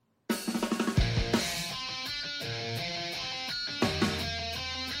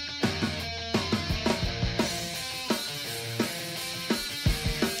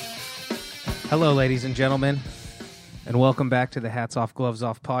Hello, ladies and gentlemen, and welcome back to the Hats Off, Gloves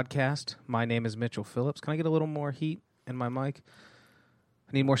Off podcast. My name is Mitchell Phillips. Can I get a little more heat in my mic?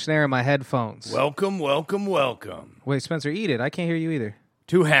 I need more snare in my headphones. Welcome, welcome, welcome Wait, Spencer, eat it. I can't hear you either.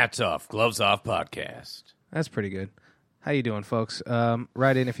 to Hats Off, Gloves Off podcast. That's pretty good. How you doing, folks?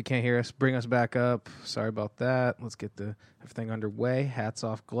 Write in if you can't hear us. Bring us back up. Sorry about that. Let's get everything underway. Hats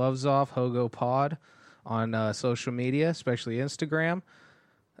Off, Gloves Off, Hogo Pod on social media, especially Instagram.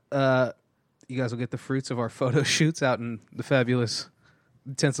 You guys will get the fruits of our photo shoots out in the fabulous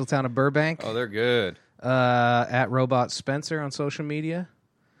Tinseltown of Burbank. Oh, they're good. At Robot Spencer on social media.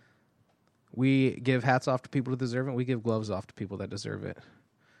 We give hats off to people who deserve it. We give gloves off to people that deserve it.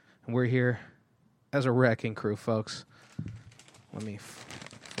 And we're here as a wrecking crew, folks. Let me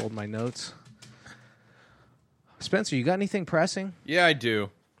fold my notes. Spencer, you got anything pressing? Yeah, I do.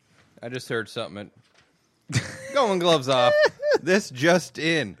 I just heard something. Going gloves off. This just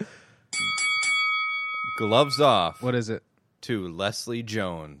in. Gloves off. What is it? To Leslie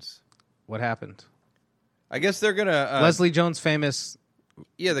Jones. What happened? I guess they're gonna Leslie Jones, famous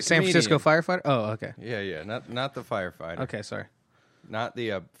the San comedian. Francisco firefighter? Oh, okay. Yeah. Not the firefighter. Okay, sorry. Not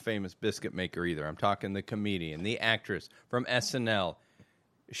the famous biscuit maker either. I'm talking the comedian, the actress from SNL.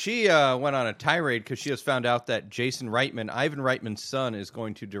 She went on a tirade because she has found out that Jason Reitman, Ivan Reitman's son, is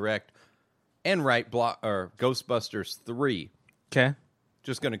going to direct and write Ghostbusters 3. Okay.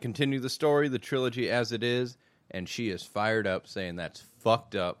 Just going to continue the story, the trilogy as it is, and she is fired up, saying that's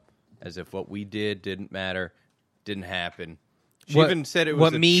fucked up, as if what we did didn't matter, didn't happen. She even said it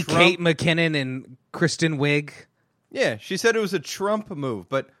was Kate McKinnon, and Kristen Wiig. Yeah, she said it was a Trump move,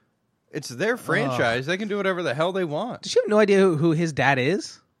 but it's their franchise. They can do whatever the hell they want. Does she have no idea who his dad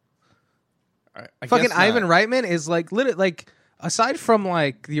is? I Fucking guess Ivan not. Reitman is like aside from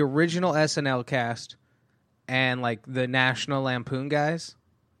like the original SNL cast and like the National Lampoon guys,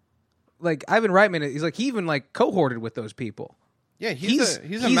 like Ivan Reitman, he even like cohorted with those people. Yeah, he's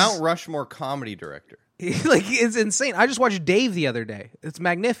a Mount Rushmore comedy director. It's insane. I just watched Dave the other day. It's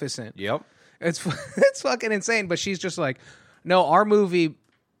magnificent. Yep. It's fucking insane. But she's just like, no, our movie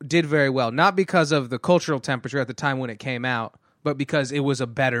did very well, not because of the cultural temperature at the time when it came out, but because it was a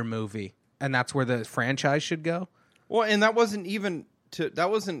better movie, and that's where the franchise should go. Well, and that wasn't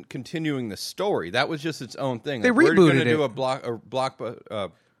continuing the story. That was just its own thing. They We're rebooted going to it. do a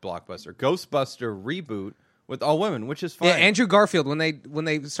blockbuster Ghostbuster reboot with all women, which is fine. Yeah, Andrew Garfield, when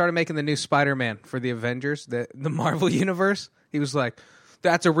they started making the new Spider-Man for the Avengers, the Marvel Universe, he was like,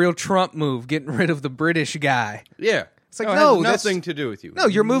 that's a real Trump move, getting rid of the British guy. Yeah. It's like, it no, has that's nothing to do with you. No,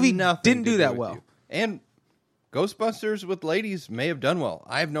 your movie Nothing didn't to do that with well. you. And Ghostbusters with ladies may have done well.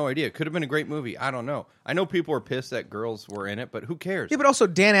 I have no idea. It could have been a great movie. I don't know. I know people were pissed that girls were in it, but who cares? Yeah, but also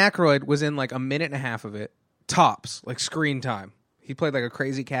Dan Aykroyd was in like a minute and a half of it, tops, like screen time. He played like a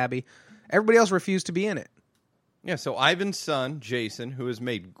crazy cabbie. Everybody else refused to be in it. Yeah, so Ivan's son, Jason, who has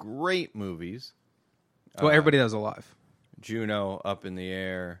made great movies. Well, everybody that was alive. Juno, Up in the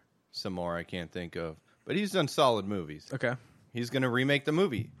Air, some more I can't think of. But he's done solid movies. Okay. He's going to remake the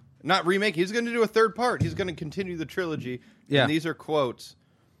movie. Not remake, he's going to do a third part. He's going to continue the trilogy. Yeah. And these are quotes.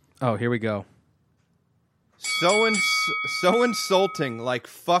 Oh, here we go. So insulting, like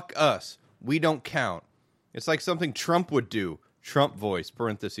fuck us. We don't count. It's like something Trump would do. Trump voice,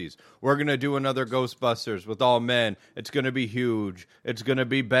 parentheses. We're going to do another Ghostbusters with all men. It's going to be huge. It's going to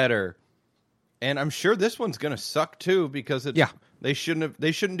be better. And I'm sure this one's going to suck too because they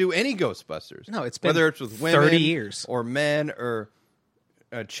shouldn't do any Ghostbusters. No, it's been whether it's with women 30 years or men or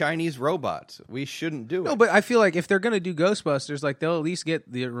Chinese robots. We shouldn't do it. No, but I feel like if they're going to do Ghostbusters, like they'll at least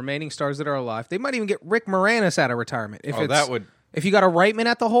get the remaining stars that are alive. They might even get Rick Moranis out of retirement. If you got a Reitman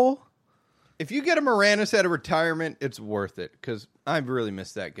at the hole. If you get a Moranis out of retirement, it's worth it because I really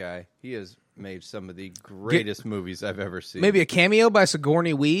miss that guy. He has made some of the greatest movies I've ever seen. Maybe a cameo by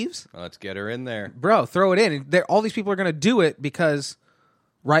Sigourney Weaves. Let's get her in there. Bro, throw it in. All these people are going to do it because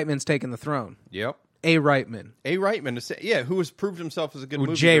Reitman's taking the throne. Yep. A. Reitman. A. Reitman, who has proved himself as a good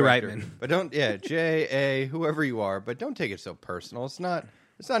movie Jay director. Reitman. But J.A., whoever you are, but don't take it so personal. It's not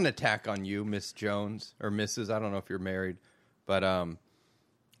an attack on you, Miss Jones, or Mrs. I don't know if you're married, but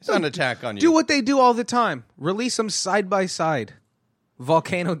it's not an attack on you. Do what they do all the time. Release them side by side.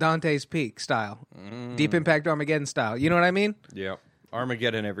 Volcano Dante's Peak style. Deep Impact Armageddon style. You know what I mean? Yep.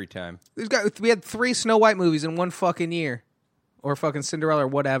 Armageddon every time. We had 3 Snow White movies in one fucking year. Or fucking Cinderella or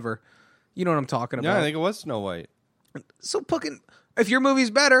whatever. You know what I'm talking about. Yeah, I think it was Snow White. So fucking, if your movie's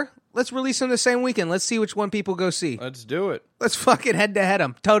better, let's release them the same weekend. Let's see which one people go see. Let's do it. Let's fucking head to head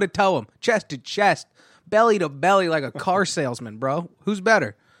them, toe to toe them, chest to chest, belly to belly like a car salesman, bro. Who's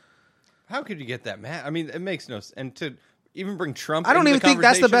better? How could you get that mad? I mean, it makes no sense. And even bring Trump. I don't into even the think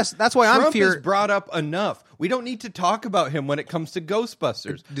that's the conversation. best. That's why I'm Trump fear. is brought up enough. We don't need to talk about him when it comes to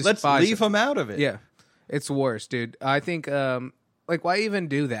Ghostbusters. Let's Despise leave him out of it. Yeah, it's worse, dude. I think, like, why even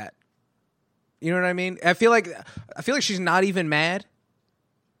do that? You know what I mean? I feel like she's not even mad.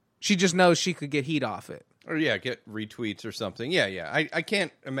 She just knows she could get heat off it, Or get retweets or something. Yeah. I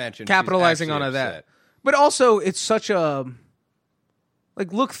can't imagine she's capitalizing actually on that. upset. But also, it's such a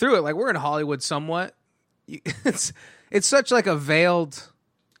like look through it. Like we're in Hollywood somewhat. It's such like a veiled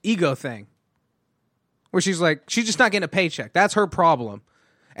ego thing, where she's just not getting a paycheck. That's her problem,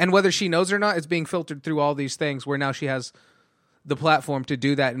 and whether she knows or not, it's being filtered through all these things. Where now she has the platform to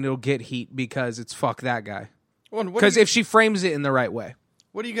do that, and it'll get heat because it's fuck that guy. Because if she frames it in the right way.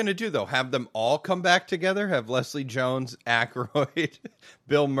 What are you going to do, though? Have them all come back together? Have Leslie Jones, Aykroyd,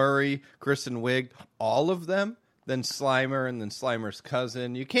 Bill Murray, Kristen Wiig, all of them? Then Slimer and then Slimer's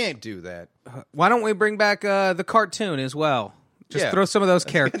cousin? You can't do that. Why don't we bring back the cartoon as well? Just throw some of those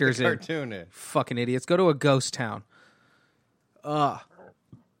characters in. Cartoon in. Fucking idiots. Go to a ghost town. Yeah,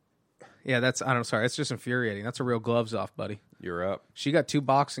 I'm sorry. It's just infuriating. That's a real gloves off, buddy. You're up. She got 2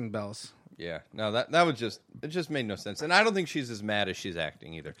 boxing bells. Yeah. No, that was it just made no sense. And I don't think she's as mad as she's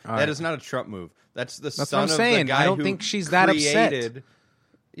acting either. All that right. is not a Trump move. That's the That's son what I'm of saying. the guy I don't who think she's that upset.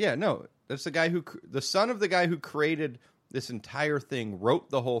 Yeah, no. That's the son of the guy who created this entire thing,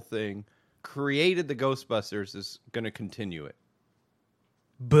 wrote the whole thing, created the Ghostbusters, is going to continue it.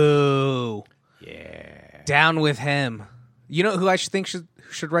 Boo. Yeah. Down with him. You know who I think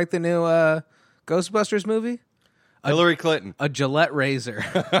should write the new Ghostbusters movie? Hillary Clinton. A Gillette razor.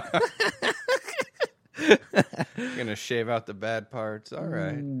 Gonna shave out the bad parts. All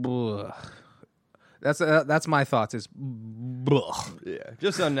right. That's my thoughts. Is Yeah,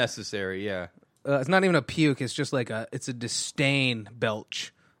 just unnecessary. Yeah. it's not even a puke. It's just like it's a disdain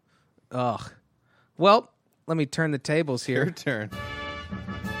belch. Ugh. Well, let me turn the tables here. Your turn.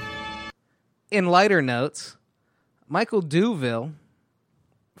 In lighter notes, Michael Duville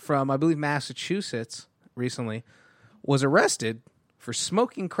from, I believe, Massachusetts recently was arrested for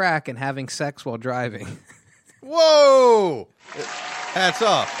smoking crack and having sex while driving. Whoa! Hats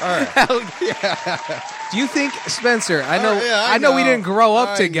off. All right. Do you think, Spencer, I know, I know we know. didn't grow up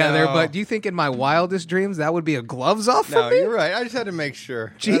I together, know. but do you think in my wildest dreams that would be a gloves off for No, me? you're right. I just had to make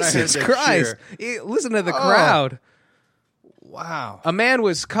sure. Jesus Then I heard that Christ. cheer. Listen to the crowd. Wow. A man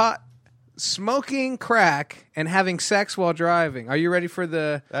was caught smoking crack and having sex while driving. Are you ready for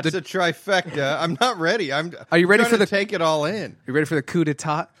the... That's a trifecta. I'm not ready. Are you ready for the... take it all in? You ready for the coup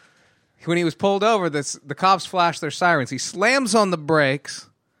d'etat? When he was pulled over, the cops flashed their sirens. He slams on the brakes.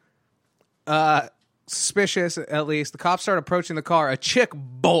 Suspicious, at least. The cops start approaching the car. A chick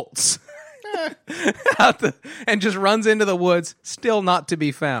bolts out and just runs into the woods, still not to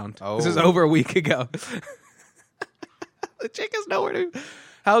be found. Oh. This is over a week ago. The chick is nowhere to...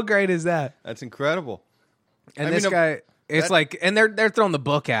 How great is that? That's incredible. And this guy, it's like, and they're throwing the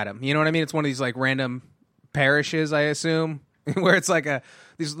book at him. You know what I mean? It's one of these like random parishes, I assume, where it's like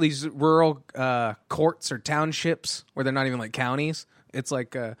these rural courts or townships where they're not even like counties. It's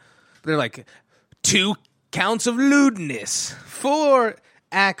like they're like 2 counts of lewdness, 4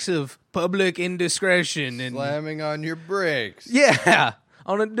 acts of public indiscretion, and Slamming on your brakes. yeah,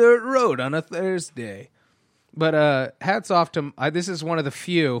 on a dirt road on a Thursday. But hats off to this is one of the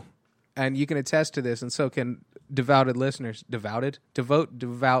few, and you can attest to this, and so can devout listeners.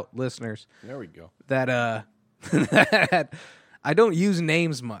 Devout listeners. There we go. That that I don't use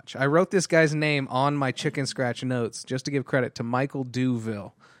names much. I wrote this guy's name on my chicken scratch notes just to give credit to Michael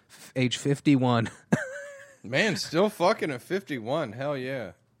Duville, age 51. Man, still fucking at 51. Hell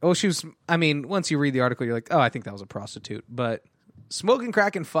yeah. Oh, she was. I mean, once you read the article, you're like, oh, I think that was a prostitute, but. Smoking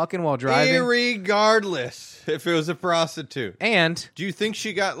crack and fucking while driving. Irregardless if it was a prostitute. And do you think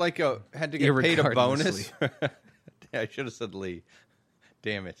she got had to get paid a bonus? I should have said Lee.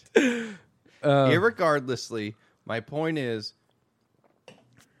 Damn it. Irregardlessly, my point is,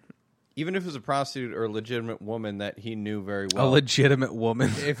 even if it was a prostitute or a legitimate woman that he knew very well. A legitimate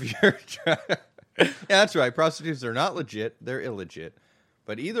woman. If you're yeah, that's right. Prostitutes are not legit. They're illegit.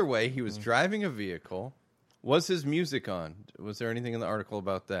 But either way, he was driving a vehicle. Was his music on? Was there anything in the article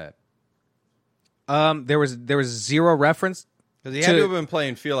about that? There was zero reference. Because he had to have been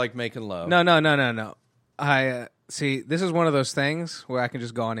playing "Feel Like Making Love." No. I see. This is one of those things where I can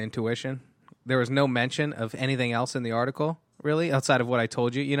just go on intuition. There was no mention of anything else in the article, really, outside of what I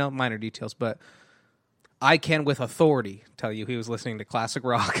told you. You know, minor details, but I can, with authority, tell you he was listening to classic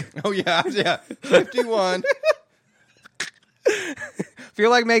rock. Oh yeah, 51.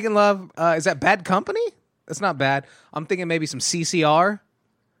 Feel Like Making Love. Is that Bad Company? That's not bad. I'm thinking maybe some CCR,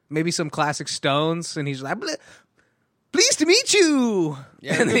 maybe some classic Stones, and he's like, pleased to meet you.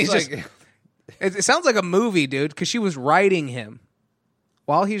 Yeah, and then he's it's just. It sounds like a movie, dude, because she was riding him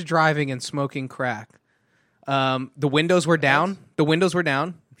while he's driving and smoking crack. The windows were down. The windows were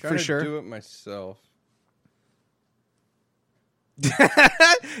down trying for to sure. do it myself.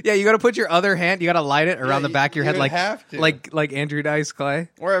 Yeah, you got to put your other hand. You got to light it around the you- back of your you head, would like have to. like Andrew Dice Clay.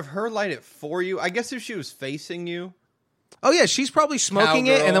 Or have her light it for you. I guess if she was facing you. Oh yeah, she's probably smoking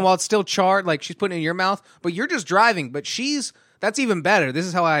it, and Cowgirl. then while it's still charred, like she's putting it in your mouth. But you're just driving. But that's even better. This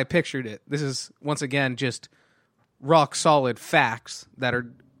is how I pictured it. This is once again just rock solid facts that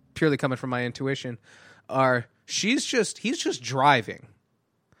are purely coming from my intuition. He's just driving.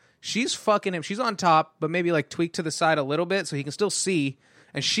 She's fucking him. She's on top, but maybe like tweaked to the side a little bit so he can still see.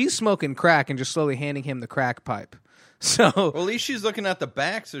 And she's smoking crack and just slowly handing him the crack pipe. So Well, at least she's looking at the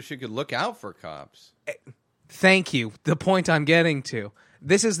back so she could look out for cops. thank you. The point I'm getting to.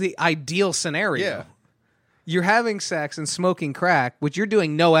 This is the ideal scenario. Yeah. You're having sex and smoking crack, which you're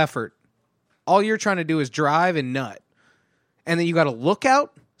doing no effort. All you're trying to do is drive and nut. And then you got to look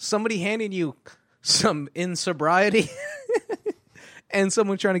out, somebody handing you some insobriety, and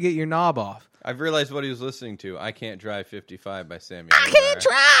someone trying to get your knob off. I've realized what he was listening to. I Can't Drive 55 by Sammy. I can't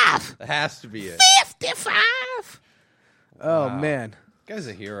drive That has to be it. 55. Oh, man. Guy's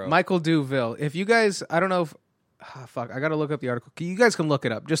a hero. Michael Duville. If you guys, I don't know if, fuck, I got to look up the article. You guys can look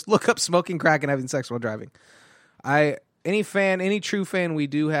it up. Just look up smoking crack and having sex while driving. Any true fan we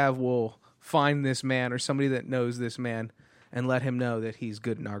do have will find this man or somebody that knows this man and let him know that he's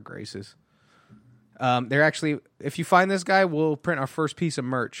good in our graces. They're actually, if you find this guy, we'll print our first piece of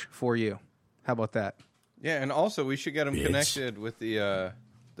merch for you. How about that? Yeah, and also we should get him connected with the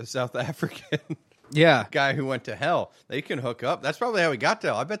South African Yeah. guy who went to hell. They can hook up. That's probably how he got to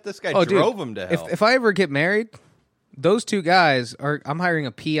hell. I bet this guy Oh, drove dude, him to hell. If I ever get married, those two guys I'm hiring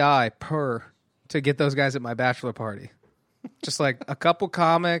a PI to get those guys at my bachelor party. Just like a couple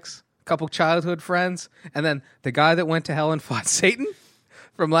comics, a couple childhood friends, and then the guy that went to hell and fought Satan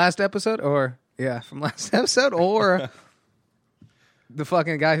from last episode, or the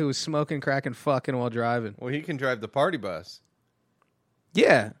fucking guy who was smoking crack and fucking while driving. Well, he can drive the party bus.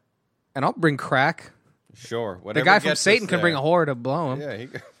 Yeah. And I'll bring crack. Sure. The Whatever guy from gets Satan us can bring a there. whore to blow him.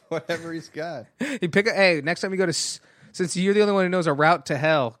 Yeah, whatever he's got. Hey, next time you go to, since you're the only one who knows a route to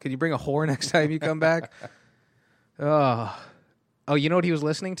hell, can you bring a whore next time you come back? Oh, you know what he was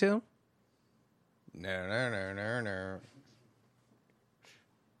listening to? No.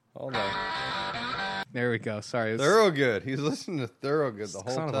 Hold on. There we go. Sorry. Thorogood. He's listening to Thorogood the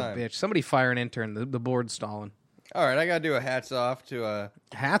whole Son time. of a bitch. Somebody fire an intern. The board's stalling. All right, I got to do a hats off to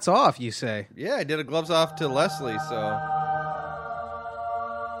Hats off, you say. yeah, I did a gloves off to Leslie, so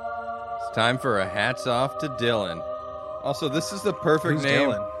it's time for a hats off to Dylan. Also, this is the perfect Who's name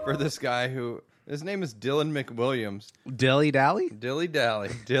Dylan? for this guy who his name is Dylan McWilliams. Dilly Dally? Dilly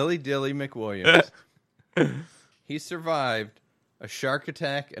McWilliams. He survived a shark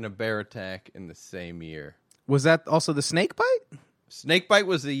attack and a bear attack in the same year. Was that also the snake bite? Snakebite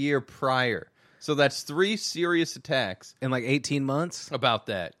was the year prior. So that's 3 serious attacks. In like 18 months? About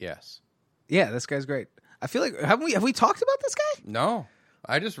that, yes. Yeah, this guy's great. I feel like, have we talked about this guy? No,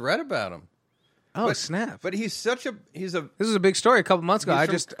 I just read about him. Oh, snap. But he's a This was a big story a couple months ago. He's I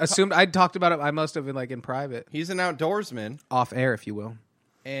from just assumed I'd talked about it. I must have been like in private. he's an outdoorsman, Off air, if you will.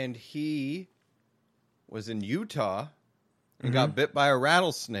 and he was in Utah and got bit by a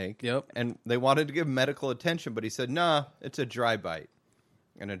rattlesnake. Yep. And they wanted to give medical attention, but he said, "Nah, it's a dry bite."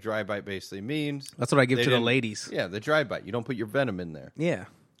 And a dry bite basically means That's what I give they to the didn't- ladies. Yeah, the dry bite. You don't put your venom in there. Yeah.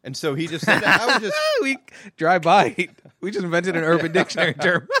 And so he just said, "I was just." Dry bite. We just invented an Urban Dictionary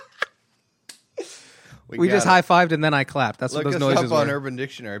term. We just got it. high-fived and then I clapped. That's Look what those us noises up on were. Urban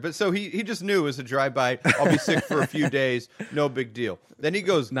Dictionary. But so he just knew it was a dry bite. I'll be sick for a few days. No big deal. Then he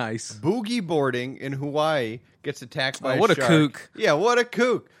goes Nice. boogie boarding in Hawaii. Gets attacked by what a shark. kook. Yeah, what a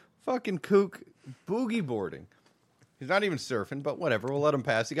kook. Fucking kook. Boogie boarding. He's not even surfing, but whatever. We'll let him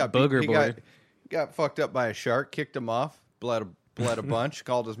pass. He got Booger he boy. got fucked up by a shark. Kicked him off. Bled a bunch.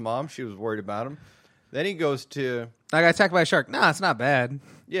 Called his mom. She was worried about him. Then he goes to I got attacked by a shark. Nah, it's not bad.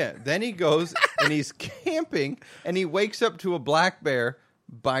 yeah. Then he goes and he's camping and he wakes up to a black bear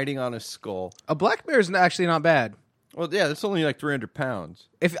biting on his skull. A black bear is actually not bad. Well, yeah, that's only like 300 pounds.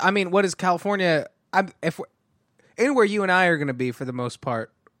 What is California? Anywhere you and I are going to be for the most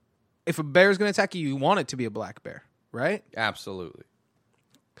part, if a bear is going to attack you, you want it to be a black bear, right? Absolutely.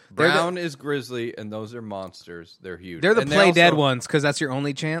 They're the- Brown is grizzly, and those are monsters. They're huge. They're the And play dead also- ones because that's your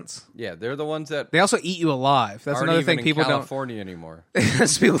only chance. Yeah, they're the ones that They also eat you alive. That's aren't another even thing in people don't. California anymore.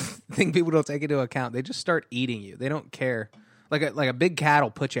 That's people think people don't take into account. They just start eating you. They don't care. Like a big cat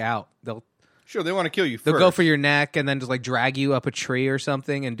will put you out. Sure, they want to kill you They'll first. go for your neck and then just like drag you up a tree or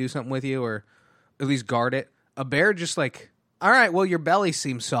something and do something with you, or at least guard it. A bear just like, all right, well, your belly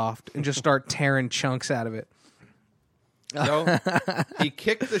seems soft, and just start tearing chunks out of it. So he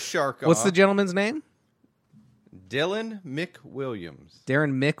kicked the shark off. What's the gentleman's name? Dylan McWilliams.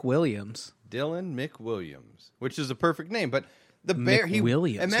 Darren McWilliams. Dylan McWilliams, which is a perfect name. But the bear,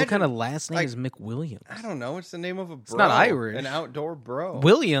 McWilliams. What kind of last name like, is McWilliams? I don't know. It's the name of a bro. It's not Irish. An outdoor bro.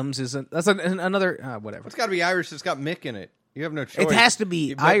 Williams is another whatever. It's got to be Irish. It's got Mick in it. You have no choice. It has to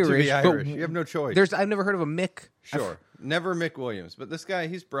be Irish. But you have no choice. I've never heard of a Mick. Sure. Never Mick Williams. But this guy,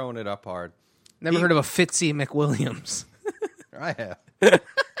 he's broing it up hard. Never heard of a Fitzy McWilliams. I have.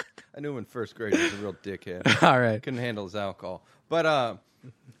 I knew him in first grade. He was a real dickhead. All right. Couldn't handle his alcohol. But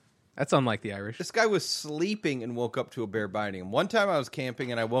that's unlike the Irish. this guy was sleeping and woke up to a bear biting him. One time I was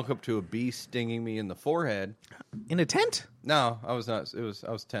camping and I woke up to a bee stinging me in the forehead. In a tent? No, I was not.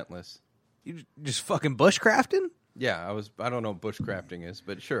 I was tentless. You just fucking bushcrafting? Yeah, I was. I don't know what bushcrafting is,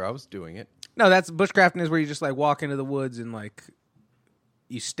 but sure, I was doing it. No, that's bushcrafting is where you just like walk into the woods and like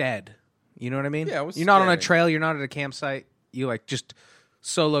you stead. You know what I mean? Yeah, I was You're not on a steading. trail. You're not at a campsite. You like just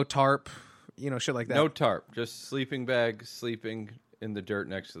solo tarp. You know, shit like that. No tarp, just sleeping bag, sleeping in the dirt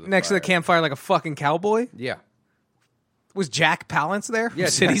next to the Next to the fire. campfire like a fucking cowboy. Yeah, Was Jack Palance there from Yeah,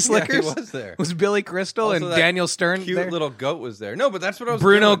 City yeah, he Slickers? was there. Was Billy Crystal Also, and that Daniel Stern cute there? little goat was there. No, but that's what I was.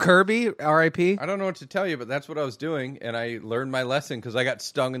 Bruno doing. Kirby, R.I.P. I don't know what to tell you, but that's what I was doing, and I learned my lesson because I got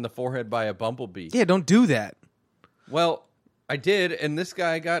stung in the forehead by a bumblebee. Yeah, don't do that. Well, I did, and this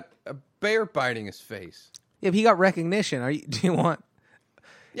guy got a bear biting his face. Yeah, but he got recognition. Do you want?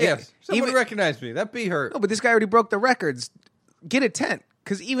 Yes, someone even- recognized me. That bee hurt. No, but this guy already broke the records. Get a tent,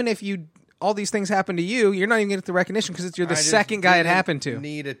 because even if all these things happen to you, you're not even going to get the recognition because you're the I just second guy it didn't happened to.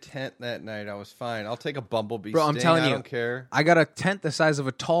 Need a tent that night. I was fine. I'll take a bumblebee. Bro, I'm sting. telling I you, don't care. I got a tent the size of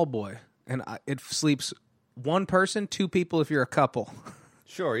a tall boy, and it sleeps one person, two people if you're a couple.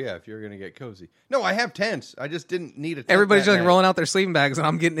 Sure, yeah, if you're gonna get cozy. No, I have tents. I just didn't need a tent. Everybody's that just like night. rolling out their sleeping bags, and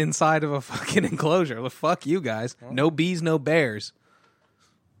I'm getting inside of a fucking enclosure. Well, fuck you guys. No bees, no bears.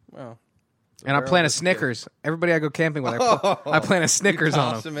 Well, And I barrel plan a just Snickers. Everybody I go camping with, I plan a Snickers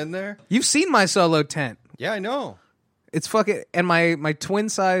on toss them. them in there. You've seen my solo tent. Yeah, I know. It's fucking, and my twin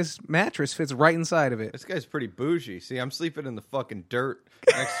size mattress fits right inside of it. This guy's pretty bougie. See, I'm sleeping in the fucking dirt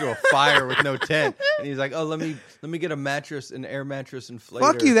next to a fire with no tent, and he's like, "Oh, let me get a mattress, an air mattress inflator."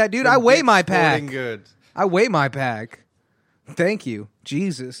 Fuck you, that dude. from I weigh Dick's my Sporting pack. Goods. I weigh my pack. Thank you,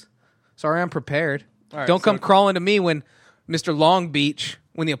 Jesus. Sorry, I'm prepared. All right, Don't come so- crawling to me when Mr. Long Beach,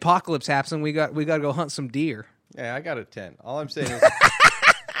 when the apocalypse happens. We got to go hunt some deer. Yeah, I got a tent. All I'm saying is,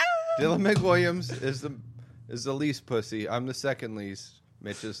 Dylan McWilliams is the least pussy. I'm the second least.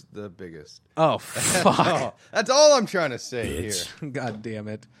 Mitch is the biggest. Oh fuck! Oh, that's all I'm trying to say here. God damn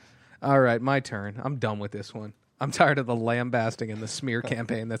it! All right, my turn. I'm done with this one. I'm tired of the lambasting and the smear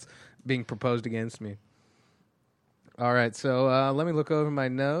campaign that's being proposed against me. All right, so let me look over my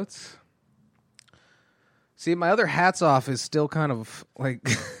notes. See, my other hats off is still kind of like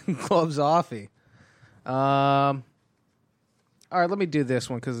gloves offy. All right, let me do this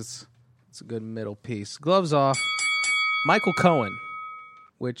one because it's a good middle piece. Gloves off. Michael Cohen,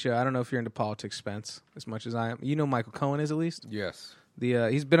 which I don't know if you're into politics, Spence, as much as I am. You know who Michael Cohen is at least. Yes.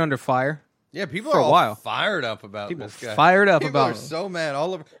 He's been under fire. Yeah, people For are a all while. fired up about People this guy. fired up People about are so mad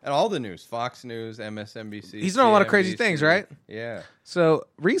all over and all the news, Fox News, MSNBC. He's done a lot of crazy CNBC. things, right? Yeah. So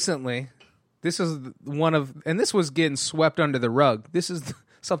recently, this is one of, and this was getting swept under the rug. This is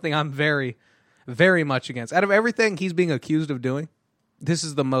something I'm very, very much against. Out of everything he's being accused of doing, this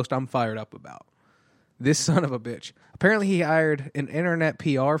is the most I'm fired up about. This son of a bitch. Apparently, he hired an internet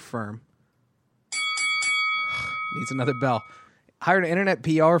PR firm. Needs another bell. Hired an internet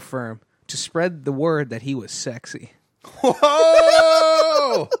PR firm to spread the word that he was sexy.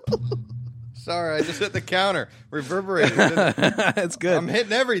 Whoa! Sorry, I just hit the counter. Reverberated. That's good. I'm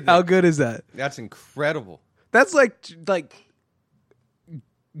hitting everything. How good is that? That's incredible. That's like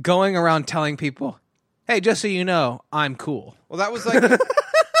going around telling people, "Hey, just so you know, I'm cool." Well, that was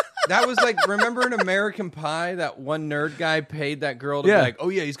like remember in American Pie that one nerd guy paid that girl to Yeah. be like, "Oh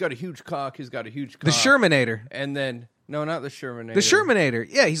yeah, he's got a huge cock. He's got a huge cock." The Shermanator. And then no, not the Shermanator. The Shermanator.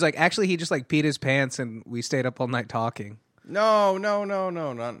 Yeah, he's like, actually, he just like peed his pants and we stayed up all night talking. No, not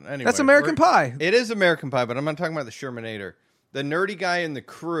anyway. That's American Pie. It is American Pie, but I'm not talking about the Shermanator. The nerdy guy in the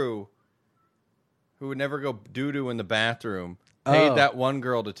crew who would never go doo-doo in the bathroom paid Oh. that one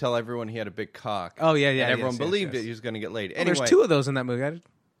girl to tell everyone he had a big cock. Oh, yeah, And everyone yes, believed yes. it. He was going to get laid. Well, Anyway, there's two of those in that movie.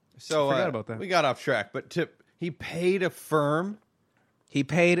 so forgot about that. We got off track, but he paid a firm. He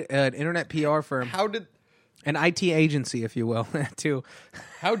paid an internet PR firm. How did An IT agency, if you will, too.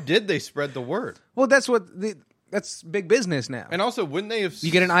 How did they spread the word? Well, that's big business now. And also, wouldn't they have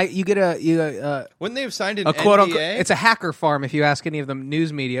wouldn't they have signed an a quote NDA? unquote, it's a hacker farm if you ask any of the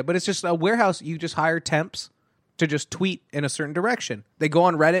news media, but it's just a warehouse. You just hire temps to just tweet in a certain direction. They go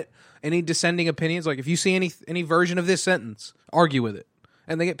on Reddit, any dissenting opinions, like if you see any version of this sentence, argue with it.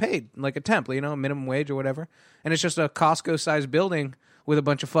 And they get paid like a temp, minimum wage or whatever. And it's just a Costco-sized building with a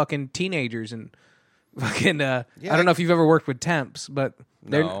bunch of fucking teenagers and fucking I don't know if you've ever worked with temps, but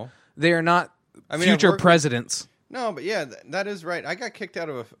they are not future presidents. No, but yeah, that is right. I got kicked out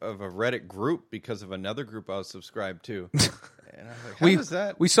of a Reddit group because of another group I was subscribed to. And I was like, how does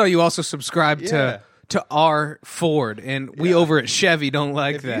that? We saw you also subscribe to R Ford, and we over at Chevy don't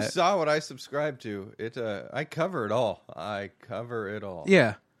like if that. If you saw what I subscribed to, I cover it all.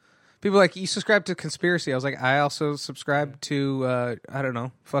 Yeah. People are like, you subscribe to Conspiracy. I was like, I also subscribe to, I don't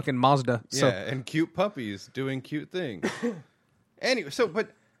know, fucking Mazda. Yeah, and cute puppies doing cute things. Anyway, but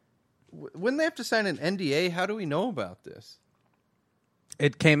when they have to sign an NDA, how do we know about this?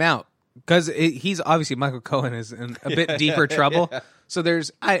 It came out. Because he's obviously, Michael Cohen is in a bit deeper trouble. Yeah. So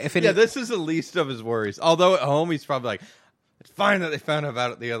there's, this is the least of his worries. Although at home, he's probably like, it's fine that they found out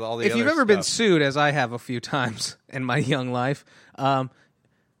about it, all the If other you've ever stuff. been sued, as I have a few times in my young life,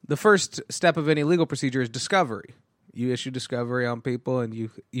 the first step of any legal procedure is discovery. You issue discovery on people and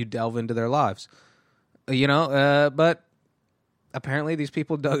you delve into their lives. But apparently these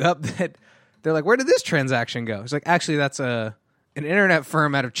people dug up that they're like, where did this transaction go? It's like, actually, that's an internet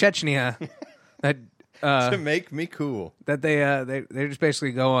firm out of Chechnya that to make me cool. That they just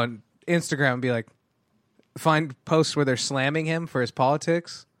basically go on Instagram and be like, find posts where they're slamming him for his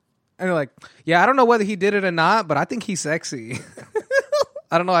politics. And they're like, yeah, I don't know whether he did it or not, but I think he's sexy.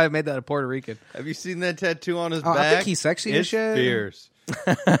 I don't know why I made that a Puerto Rican. Have you seen that tattoo on his back? I think he's sexy as shit. Fierce.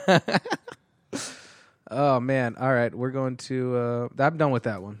 Oh, man. All right. We're going to... I'm done with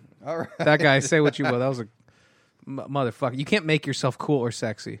that one. All right. That guy, say what you will. That was a motherfucker. You can't make yourself cool or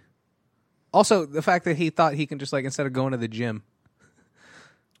sexy. Also, the fact that he thought he can just, instead of going to the gym...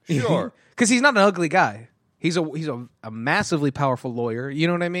 Sure. Because he's not an ugly guy. He's a massively powerful lawyer. You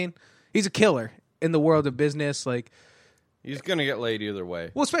know what I mean? He's a killer in the world of business. He's going to get laid either way.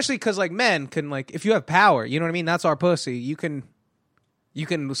 Well, especially because, men can, if you have power, you know what I mean? That's our pussy. You can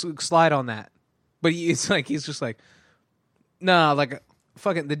slide on that. But it's he's just no,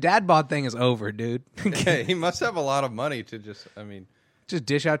 fucking, the dad bod thing is over, dude. Yeah, he must have a lot of money to just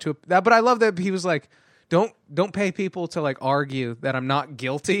dish out to that. But I love that he was like, don't pay people to, argue that I'm not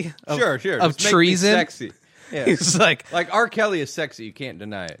guilty of, sure. of just treason. Make me sexy. Yeah. He's like R. Kelly is sexy. You can't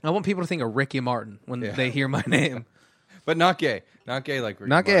deny it. I want people to think of Ricky Martin when they hear my name. But not gay. Not gay like Ricky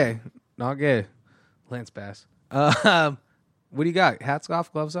Not Martin. gay. Not gay. Lance Bass. What do you got? Hats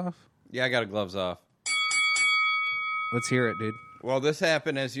off, gloves off? Yeah, I got gloves off. Let's hear it, dude. Well, this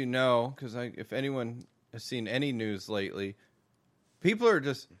happened, as you know, because if anyone has seen any news lately, people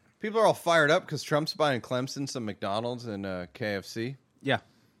are all fired up because Trump's buying Clemson some McDonald's and KFC. Yeah.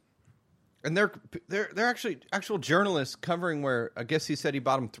 And they're actual journalists covering where I guess he said he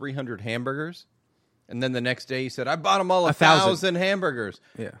bought him 300 hamburgers. And then the next day he said, I bought them all 1,000 hamburgers.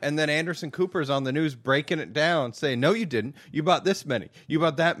 Yeah. And then Anderson Cooper's on the news breaking it down, saying, no, you didn't. You bought this many. You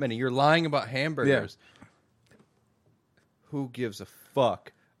bought that many. You're lying about hamburgers. Yeah. Who gives a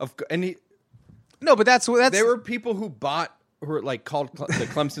fuck? No, but that's... There were people who were called the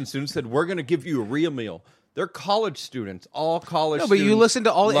Clemson students, said, we're going to give you a real meal. They're college students. All college students. No, but you listen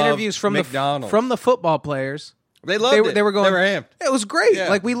to all the interviews from the football players. They loved it. They were going. They were amped. It was great.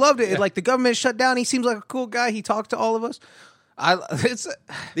 Yeah. We loved it. Yeah. The government shut down. He seems like a cool guy. He talked to all of us.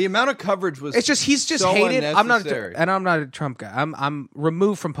 The amount of coverage was. It's just he's just so hated. I'm not a Trump guy. I'm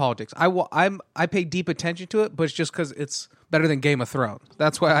removed from politics. I pay deep attention to it, but it's just because it's better than Game of Thrones.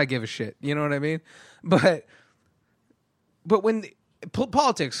 That's why I give a shit. You know what I mean? But when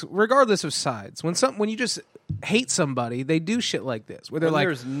politics, regardless of sides, when you just hate somebody, they do shit like this where they're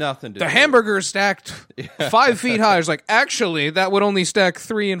there's nothing to the hamburger is stacked 5 feet high. It's actually that would only stack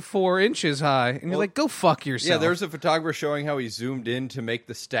 3 and 4 inches high, and you're like, go fuck yourself. Yeah, there's a photographer showing how he zoomed in to make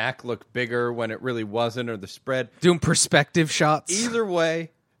the stack look bigger when it really wasn't, or the spread doing perspective shots. Either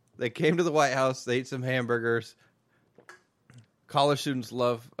way, they came to the White House, they ate some hamburgers. College students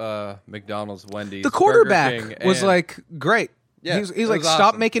love McDonald's, Wendy's. The quarterback was great. Yeah, he's like, stop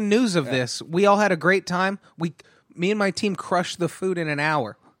awesome. making news of this. We all had a great time. Me and my team crushed the food in an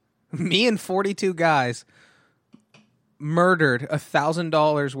hour. Me and 42 guys murdered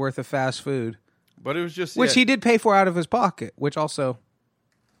 $1,000 worth of fast food. But it was just which he did pay for out of his pocket, which also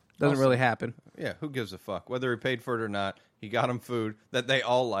doesn't really happen. Yeah, who gives a fuck whether he paid for it or not? He got them food that they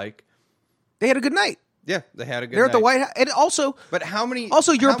all like. They had a good night. Yeah, they had a good They're at the night. White House. And also, But how many...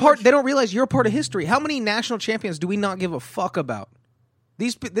 you're how part. much- They don't realize you're a part of history. How many national champions do we not give a fuck about?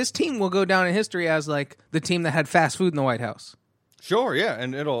 This team will go down in history as like the team that had fast food in the White House. Sure, yeah,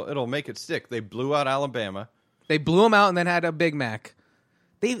 and it'll make it stick. They blew out Alabama. They blew them out and then had a Big Mac.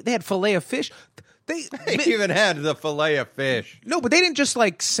 They had filet of fish. They even had the fillet of fish. no, but they didn't just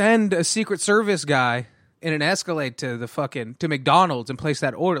like send a Secret Service guy in an Escalade to McDonald's and place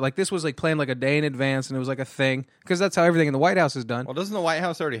that order. Like this was like planned like a day in advance, and it was like a thing because that's how everything in the White House is done. Well, doesn't the White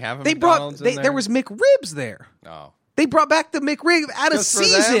House already have a They McDonald's in there? there was McRibs there. Oh. They brought back the McRib out of Just for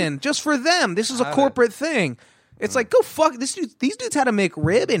season them? just for them. This is a Got it. corporate thing. It's like go fuck this dude. These dudes had a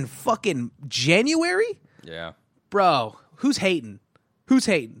McRib in fucking January, Yeah. bro. Who's hating? Who's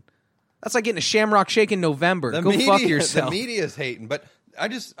hating? That's like getting a Shamrock Shake in November. Go fuck yourself. The media's hating, but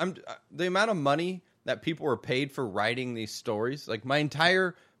I'm the amount of money that people were paid for writing these stories. Like my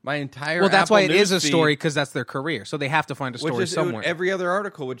entire. Well, that's Apple why it is a news feed, story because that's their career. So they have to find a story somewhere. Every other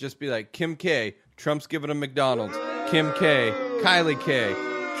article would just be like Kim K. Trump's giving him McDonald's. Kim K. Kylie K.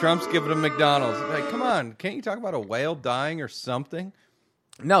 Trump's giving him McDonald's. Like, come on, can't you talk about a whale dying or something?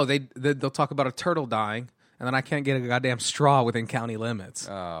 No, they'll talk about a turtle dying, and then I can't get a goddamn straw within county limits.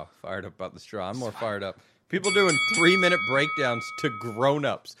 Oh, fired up about the straw. I'm more fired up. People doing 3-minute breakdowns to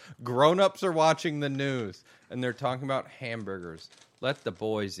grown-ups. Grown-ups are watching the news, and they're talking about hamburgers. Let the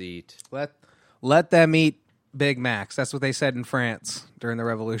boys eat. Let them eat Big Macs. That's what they said in France during the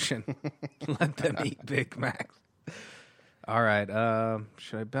Revolution. Let them eat Big Macs. All right.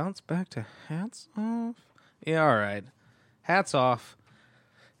 Should I bounce back to hats off? Yeah, all right. Hats off.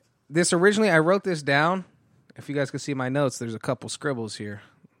 This originally, I wrote this down. If you guys can see my notes, there's a couple scribbles here.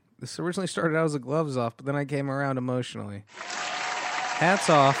 This originally started out as a gloves off, but then I came around emotionally. Hats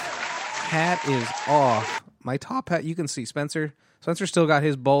off. Hat is off. My top hat, you can see Spencer still got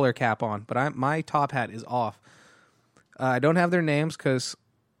his bowler cap on, but my top hat is off. I don't have their names because,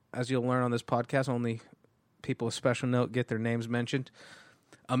 as you'll learn on this podcast, only people with special note get their names mentioned.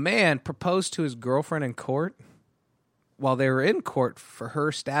 A man proposed to his girlfriend in court while they were in court for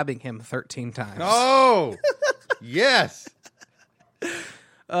her stabbing him 13 times. Oh, yes.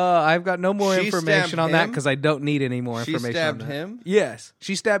 I've got no more She information stabbed on that him? because I don't need any more She information stabbed on that. him? Yes.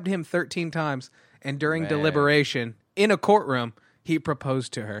 She stabbed him 13 times, and during Man. deliberation in a courtroom, he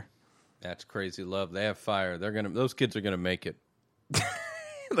proposed to her. That's crazy love. They have fire. Those kids are gonna make it.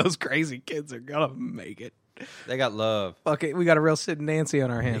 Those crazy kids are going to make it. They got love. Okay, we got a real Sid and Nancy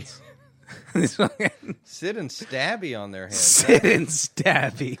on our hands. Sid and Stabby on their hands. Sid and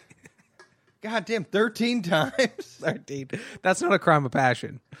Stabby. Goddamn, 13 times. 13. That's not a crime of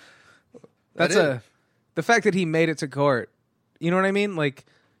passion. That's That is. the fact that he made it to court. You know what I mean? Like,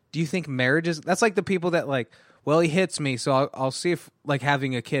 do you think marriage is? That's like the people that like, well, he hits me, so I'll see if like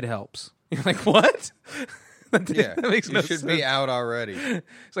having a kid helps. You're like, what? Yeah, that makes you no should sense. be out already.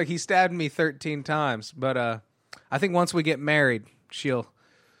 It's like he stabbed me 13 times, but I think once we get married, she'll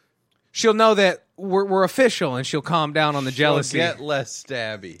know that we're official, and she'll calm down on the jealousy. She'll get less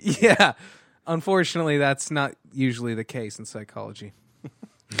stabby. Yeah. Unfortunately, that's not usually the case in psychology.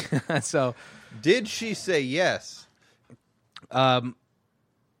 So, Did she say yes?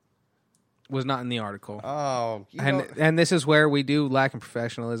 was not in the article. Oh, And this is where we do lack in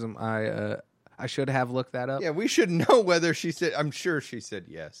professionalism. I should have looked that up. yeah, we should know whether she said. I'm sure she said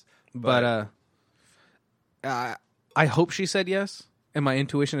yes, But I hope she said yes. And my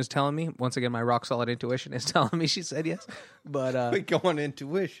intuition is telling me, once again, my rock solid intuition is telling me she said yes. But we go on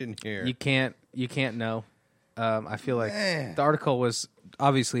intuition here. you can't know. I feel like Man. the article was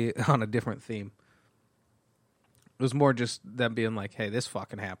obviously on a different theme. It was more just them being like, "Hey, this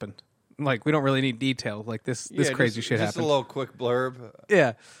fucking happened." Like, we don't really need detail. Like this crazy shit Just happened. a little quick blurb.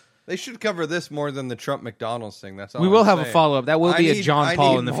 Yeah, They should cover this more than the Trump McDonald's thing. That's all. we will I'm have a saying. follow up. That will be a John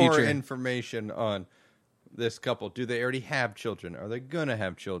Paul in the I need more future. information on this couple. Do they already have children? Are they gonna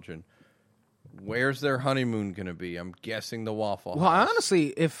have children? Where's their honeymoon gonna be? I'm guessing the Waffle Well, House. honestly,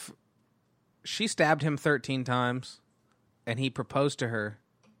 if she stabbed him 13 times and he proposed to her,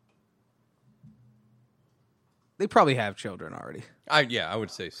 they probably have children already. I would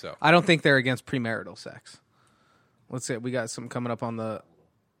say so. I don't think they're against premarital sex. Let's see. We got some coming up on the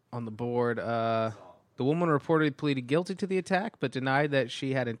board. The woman reportedly pleaded guilty to the attack, but denied that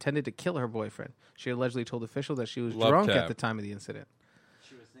she had intended to kill her boyfriend. She allegedly told officials that she was Love drunk tap. at the time of the incident.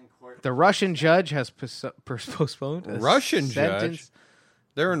 She was in court. The Russian judge has postponed a Russian sentence. judge?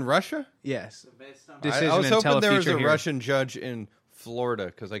 They're in Russia? Yes. Based on Decision I was until hoping there was feature a hearing. Russian judge in Florida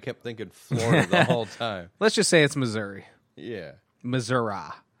because I kept thinking Florida the whole time. Let's just say it's Missouri. Yeah. Missouri.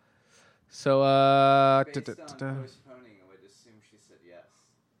 So, based on postponing, I would assume she said yes.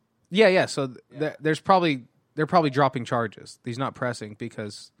 Yeah. So they're probably dropping charges. He's not pressing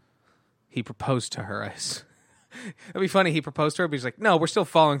because he proposed to her. It'd be funny. He proposed to her, but he's like, no, we're still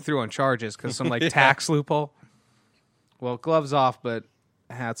following through on charges because some like tax loophole. Well, gloves off, but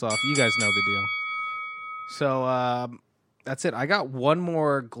hats off. You guys know the deal. So that's it. I got one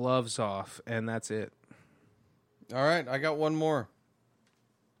more gloves off, and that's it. All right, I got one more.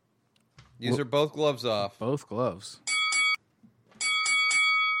 These are both gloves off. Both gloves.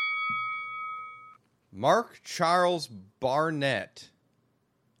 Mark Charles Barnett.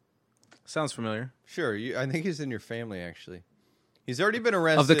 Sounds familiar. Sure, I think he's in your family, actually. He's already been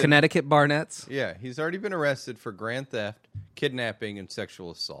arrested. Of the Connecticut Barnetts? Yeah, he's already been arrested for grand theft, kidnapping, and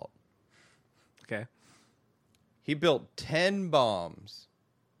sexual assault. Okay. He built 10 bombs,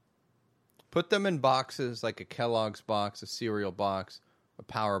 put them in boxes like a Kellogg's box, a cereal box, a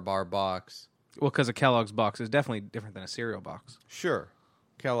Power Bar box. Well, because a Kellogg's box is definitely different than a cereal box. Sure.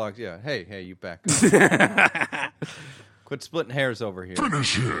 Kellogg's, yeah. Hey, you back up. Quit splitting hairs over here.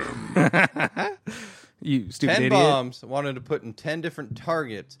 Finish him. You stupid 10 idiot. bombs, wanted to put in 10 different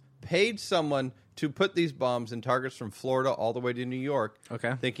targets, paid someone to put these bombs in targets from Florida all the way to New York,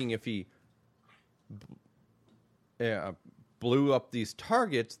 Okay. thinking if he blew up these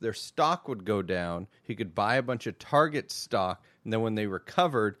targets, their stock would go down. He could buy a bunch of Target stock, and then when they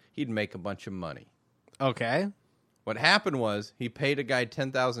recovered, he'd make a bunch of money. Okay. What happened was he paid a guy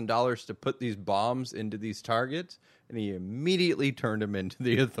 $10,000 to put these bombs into these targets, and he immediately turned him into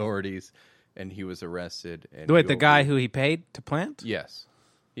the authorities, and he was arrested. And Wait, the guy who he paid to plant? Yes.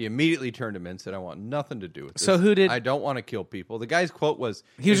 He immediately turned him in and said, I want nothing to do with this. So who did... I don't want to kill people. The guy's quote was...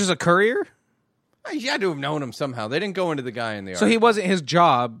 He was just a courier? You had to have known him somehow. They didn't go into the guy in the So he article. wasn't his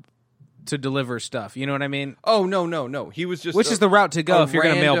job to deliver stuff. You know what I mean? Oh, no. He was just... Which is the route to go if you're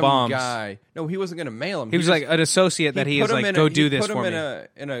going to mail random bombs. Guy. No, he wasn't going to mail him. He was like an associate that he is like, go do this for me. He put him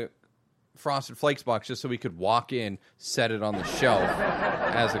in a Frosted Flakes box just so he could walk in, set it on the shelf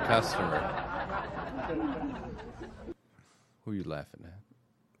as a customer. Who are you laughing at?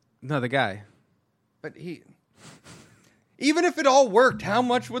 No, the guy. But he... Even if it all worked, how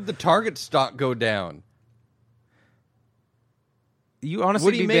much would the Target stock go down? You honestly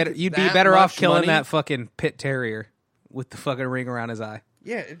Would he make you'd be that better off much killing money? that fucking pit terrier with the fucking ring around his eye.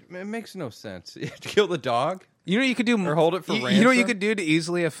 Yeah, it makes no sense. Kill the dog? You know what you could do, Or hold it for you know what you ransom? could do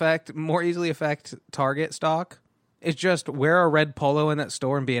to more easily affect Target stock? Is just wear a red polo in that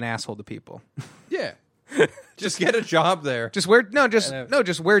store and be an asshole to people. Yeah. Just get a job there. Just wear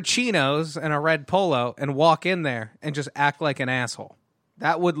chinos and a red polo and walk in there and just act like an asshole.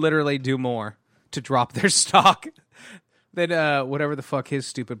 That would literally do more to drop their stock than whatever the fuck his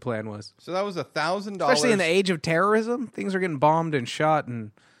stupid plan was. So that was $1,000. Especially in the age of terrorism, things are getting bombed and shot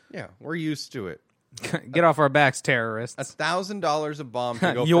and Yeah, we're used to it. get off our backs, terrorists. $1,000 a bomb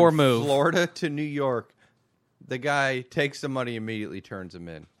to go Your from move. Florida to New York. The guy takes the money, immediately turns him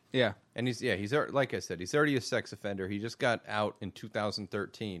in. Yeah. And he's like I said, he's already a sex offender. He just got out in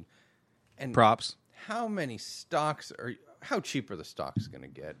 2013. And Props. how cheap are the stocks going to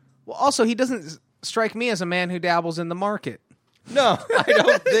get? Well, also, he doesn't strike me as a man who dabbles in the market. No, I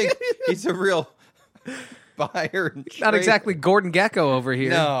don't think he's a real buyer. And Not trader. exactly Gordon Gekko over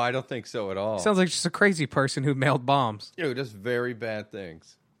here. No, I don't think so at all. Sounds like just a crazy person who mailed bombs. Who does very bad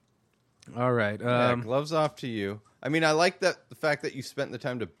things. All right. Yeah, gloves off to you. I mean, I like the fact that you spent the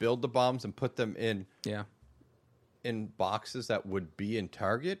time to build the bombs and put them in boxes that would be in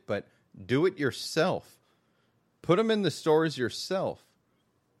Target, but do it yourself. Put them in the stores yourself.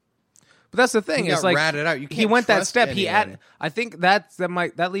 But that's the thing. He Is got like ratted out. You he can't went that trust step. anyone. I think that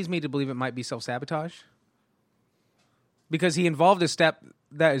leads me to believe it might be self-sabotage because he involved a step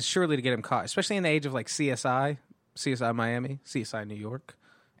that is surely to get him caught, especially in the age of like CSI Miami, CSI New York,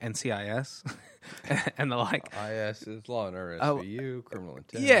 NCIS, and the like. IS is Law and Order, SVU, Criminal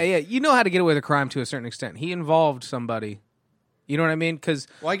Intent. Yeah. You know how to get away with a crime to a certain extent. He involved somebody. You know what I mean? Because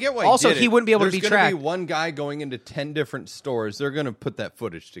Well, I get why also he did he it. wouldn't be able to be There's gonna tracked. be one guy going into 10 different stores. They're going to put that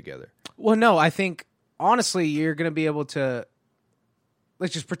footage together. Well, no, I think honestly you're going to be able to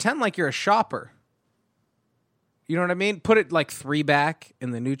let's just pretend like you're a shopper. You know what I mean? Put it like 3 back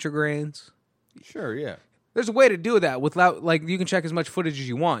in the Nutri-Grains. Sure, yeah. There's a way to do that without like you can check as much footage as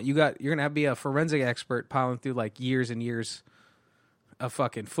you want. You're going to be a forensic expert piling through like years and years of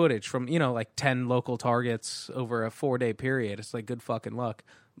fucking footage from, like 10 local targets over a 4-day period. It's like good fucking luck.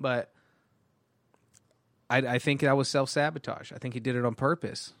 But I think that was self-sabotage. I think he did it on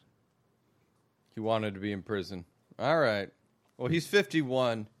purpose. He wanted to be in prison. All right. Well, he's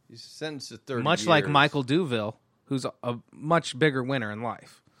 51. He's sentenced to 30 Much years. like Michael Duville, who's a much bigger winner in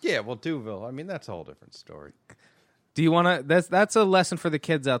life. Yeah, well, Duville, I mean, that's a whole different story. Do you want to? That's a lesson for the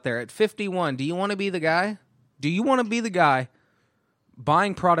kids out there. At 51, do you want to be the guy? Do you want to be the guy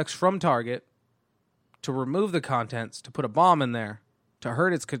buying products from Target to remove the contents, to put a bomb in there, to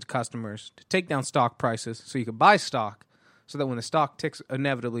hurt its customers, to take down stock prices so you can buy stock, so that when the stock ticks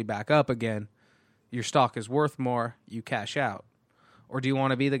inevitably back up again, your stock is worth more, you cash out? Or do you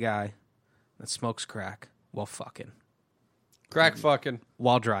want to be the guy that smokes crack while fucking? Crack fucking.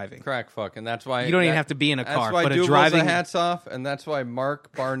 While driving. Crack fucking. That's why You don't even have to be in a car, That's why but a Duval's driving... a hats off, and that's why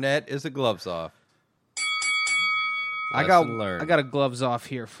Mark Barnett is a gloves off. I Lesson learned. got a gloves off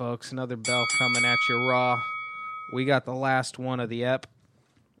here, folks. Another bell coming at you raw. We got the last one of the ep,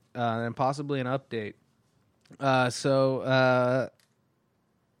 and possibly an update.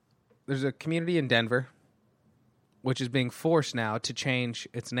 There's a community in Denver which is being forced now to change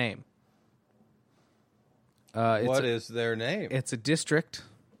its name. What is their name? It's a district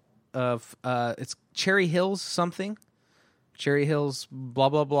of it's Cherry Hills something. Cherry Hills, blah,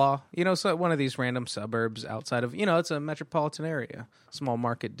 blah, blah. You know, so one of these random suburbs outside of, it's a metropolitan area, small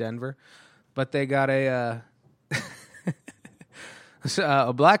market Denver. But they got a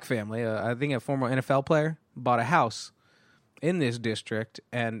black family, I think a former NFL player, bought a house in this district,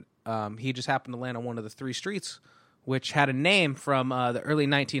 and he just happened to land on one of the 3 streets, which had a name from the early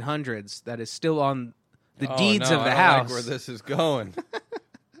 1900s that is still on the deeds of the house. I don't like where this is going.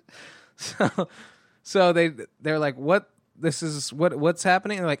 So they're like, what? This is what's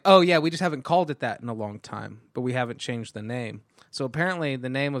happening? And they're like, oh yeah, we just haven't called it that in a long time, but we haven't changed the name. So apparently the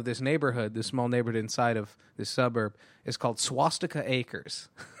name of this neighborhood, this small neighborhood inside of this suburb, is called Swastika Acres.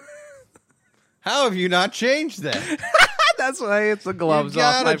 How have you not changed that? That's why it's the gloves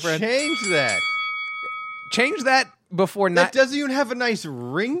off, my friend. Change that. Change that before... That doesn't even have a nice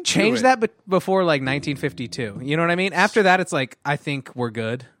ring to Change it. that before, like, 1952. You know what I mean? After that, it's like, I think we're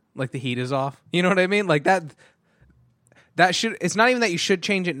good. Like, the heat is off. You know what I mean? Like, that should... It's not even that you should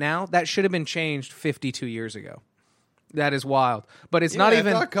change it now. That should have been changed 52 years ago. That is wild. But it's not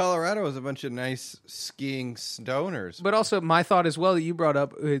even... I thought Colorado was a bunch of nice skiing stoners. But also, my thought as well that you brought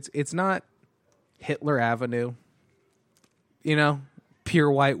up, it's not Hitler Avenue.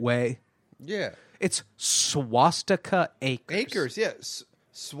 Pure White Way. Yeah. It's Swastika Acres. Acres, yeah.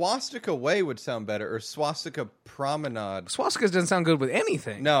 Swastika Way would sound better, or Swastika Promenade. Swastika doesn't sound good with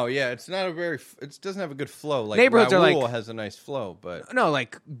anything. No, yeah, it's not a very... It doesn't have a good flow. Like Neighborhoods Raoul are like... has a nice flow, but... No,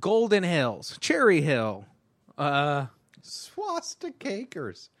 like Golden Hills, Cherry Hill, Swastika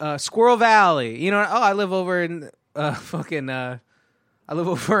Acres. Squirrel Valley. I live over in I live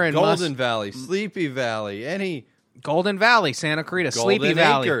over in Golden Valley, Sleepy Valley, any... Golden Valley, Santa Clarita, Golden Sleepy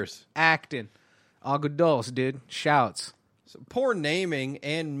Valley, Acres. Acton, Agudos, dude. Shouts. So poor naming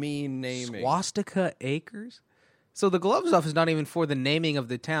and mean naming. Swastika Acres? So the gloves off is not even for the naming of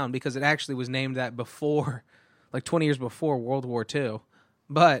the town because it actually was named that before, like 20 years before World War II.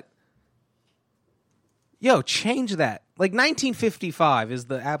 But, change that. Like 1955 is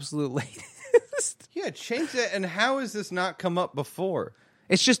the absolute latest. Yeah, change that. And how has this not come up before?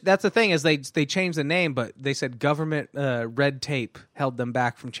 It's just, that's the thing, is they changed the name, but they said government red tape held them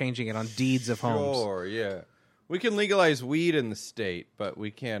back from changing it on deeds of homes. Sure, yeah. We can legalize weed in the state, but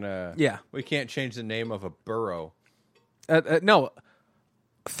we can't. We can't change the name of a borough. No,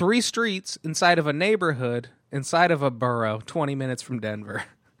 3 streets inside of a neighborhood, inside of a borough, 20 minutes from Denver.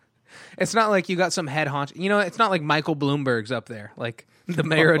 It's not like you got some head honcho. It's not like Michael Bloomberg's up there, like the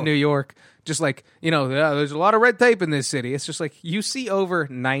mayor of New York. Just like, there's a lot of red tape in this city. It's just like, you see over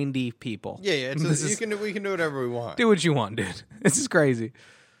 90 people. Yeah. We can do whatever we want. Do what you want, dude. This is crazy.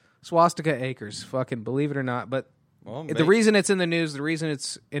 Swastika Acres, fucking believe it or not. But the reason it's in the news, the reason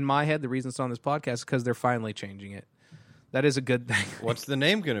it's in my head, the reason it's on this podcast is because they're finally changing it. That is a good thing. What's the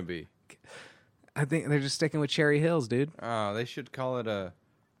name going to be? I think they're just sticking with Cherry Hills, dude. Oh, they should call it a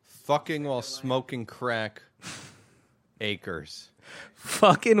fucking while smoking crack acres.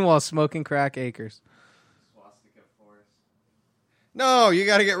 Fucking while smoking crack acres. Swastika Forest. No, you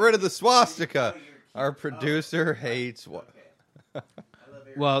got to get rid of the swastika. Our producer hates what.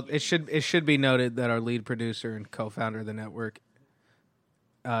 Well, it should be noted that our lead producer and co-founder of the network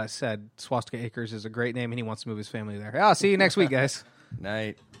said Swastika Acres is a great name and he wants to move his family there. I'll see you next week, guys.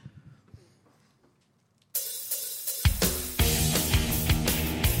 Night.